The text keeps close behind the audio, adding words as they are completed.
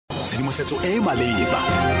tshedimosetso e maleba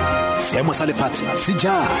seemo sa lefatshe se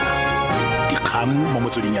jang dikgang mo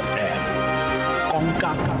Motsweding FM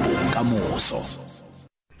konka bokamoso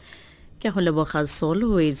ke go leboga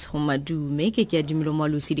always go madume ke Keadimilwe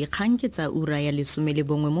Moalusi dikgang ke tsa ura ya Lesome le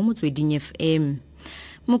bongwe mo Motsweding FM.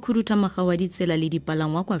 Mokhuduthamaga wa ditsela le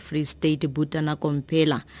dipalangwa kwa State Butana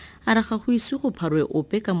Komphela a re ga go ise go pharwe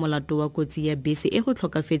ope ka molato wa kotsi ya bese e go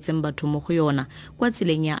tlhokafetseng batho mo go yona kwa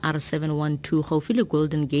tseleng ya R712 gaufi le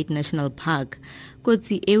Golden Gate National Park.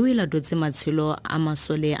 Kotsi eo e latotse matshelo a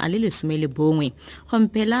masole a le lesome le bongwe.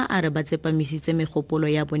 Komphela a re ba tsepamisitse megopolo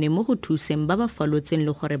ya bone mo go thuseng ba ba falotseng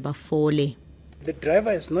le gore ba fole. The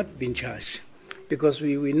driver has not been charged because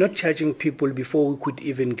we're not charging people before we could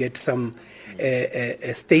even get some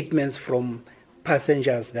statements from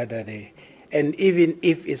passengers that are there. And even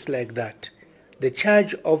if it's like that, the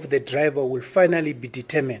charge of the driver will finally be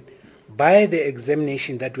determined by the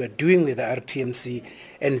examination that we're doing with the RTMC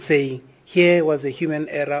and saying here was a human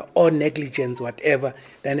error or negligence, whatever.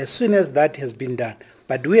 Then as soon as that has been done,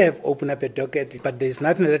 but we have opened up a docket, but there's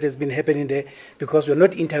nothing that has been happening there because we're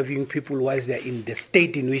not interviewing people whilst they're in the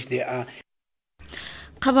state in which they are.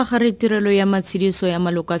 Khabagare tirelo ya matshediso ya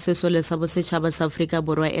maloko a sesole sa bosetšhaba sa Afrika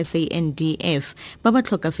Borwa SANDF ba ba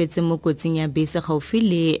tlhokafetseng mo kotsing ya bese gaufi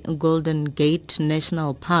le Golden Gate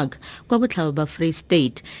National Park kwa botlhaba ba Free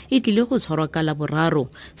State e tlile go tshwarwa ka la boraro.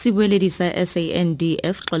 Sebueledi sa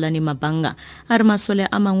SANDF Xolani Mabanga a re masole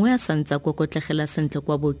a mangwe a santsa kokotlegela sentle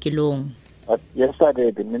kwa bookelong.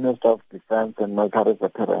 Yesterday, the Minister of Defense and Military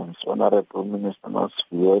Veterans, Honorable Minister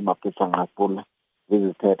Mokhuduthamaga,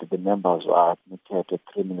 visited the members who are admitted at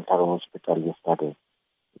 3 military hospitals yesterday.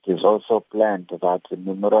 It is also planned that the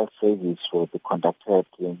memorial service will be conducted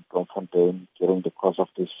in Bloemfontein during the course of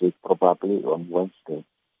this week, probably on Wednesday.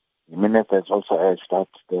 The minister has also urged that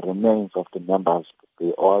the remains of the members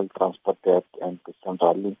be all transported and be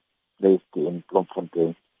centrally placed in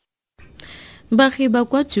Bloemfontein. Baagi ba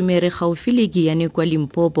kwa Tumere gaufi le Giyane kwa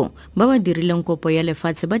Limpopo ba ba dirileng kopo ya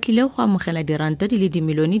lefatshe ba tlile go amogela diranta di le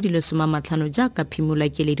dimilione di le 50 jaaka phimola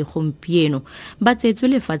keledi gompieno ba tsetswe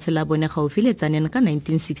lefatshe la bone gaufi le tsaneng ka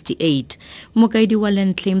 1968. Mokaedi wa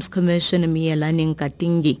Land Claims Commission Miyelaneng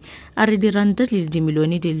Katingi a re diranta di le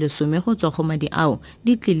dimilione di le 10 go tswa go madi ao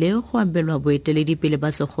di tlile go abelwa boeteledipele ba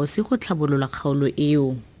segosi go tlhabolola kgaolo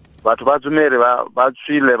eo. Batho ba Tumere ba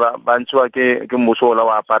tswile ba ntshwa ke mmuso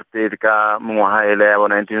wa apartheid ka mengwaga ele ya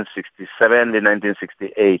 1967 le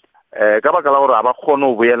 1968 ka baka la gore ba kgone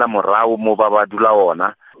go boela morao mo ba dula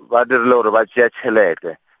ona ba dirile gore ba tšea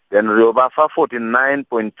tšhelete then re ba fa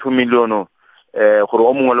 49.2 million gore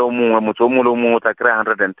o mongwe le o mongwe motho o mongwe le o mongwe tla kry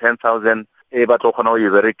 110,000 e ba tlo kgona go e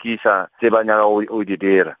berekisa tse ba nyaka o di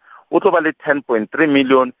dira o tlo ba le 10.3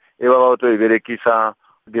 million e ba tlo e berekisa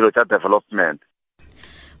dilo tša development.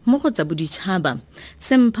 Mo go tsa boditšhaba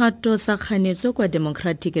semphato sa kganetso kwa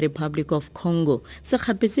Democratic Republic of Congo se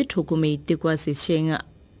gapetse thoko maiteko a sešweng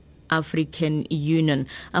African Union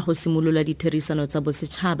a go simolola ditherisano tsa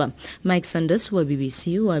bosetšhaba. Mike Sanders wa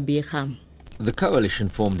BBC wa bega. The coalition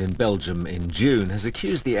formed in Belgium in June has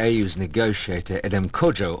accused the AU's negotiator Edem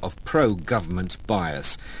Kojo of pro-government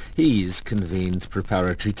bias. He's convened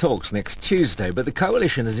preparatory talks next Tuesday, but the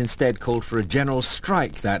coalition has instead called for a general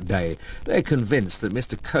strike that day. They're convinced that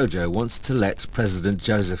Mr. Kojo wants to let President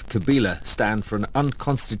Joseph Kabila stand for an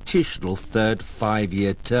unconstitutional third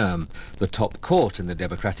 5-year term. The top court in the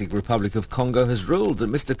Democratic Republic of Congo has ruled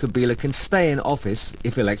that Mr. Kabila can stay in office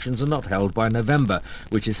if elections are not held by November,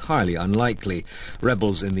 which is highly unlikely.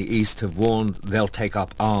 Rebels in the east have warned they'll take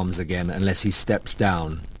up arms again unless he steps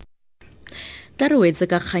down. Tarwetse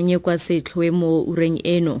ka kganye kwa setlhoe mo ureng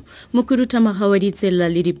eno Mokhuduthamaga wa ditsela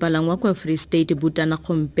le dipalangwa kwa Free State Butana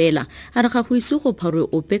Komphela a re ga go ise go pharwe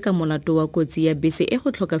ope ka molato wa kotsi ya bese e go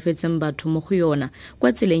tlhokafetseng batho mo go yona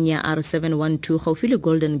kwa tseleng ya R712 gaufi le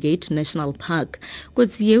Golden Gate National Park.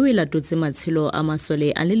 Kotsi eo e latotse matshelo a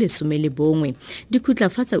masole a le lesome le bongwe.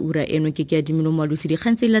 Dikhutlafatsa ura eno ke Keadimilwe Moalusi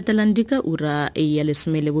dikgang tse latelang di ka ura e ya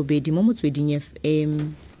lesome le bobedi mo Motsweding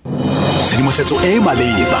FM. Tshedimosetso e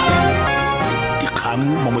maleba dikgang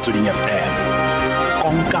mo Motsweding FM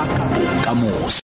konka bokamoso.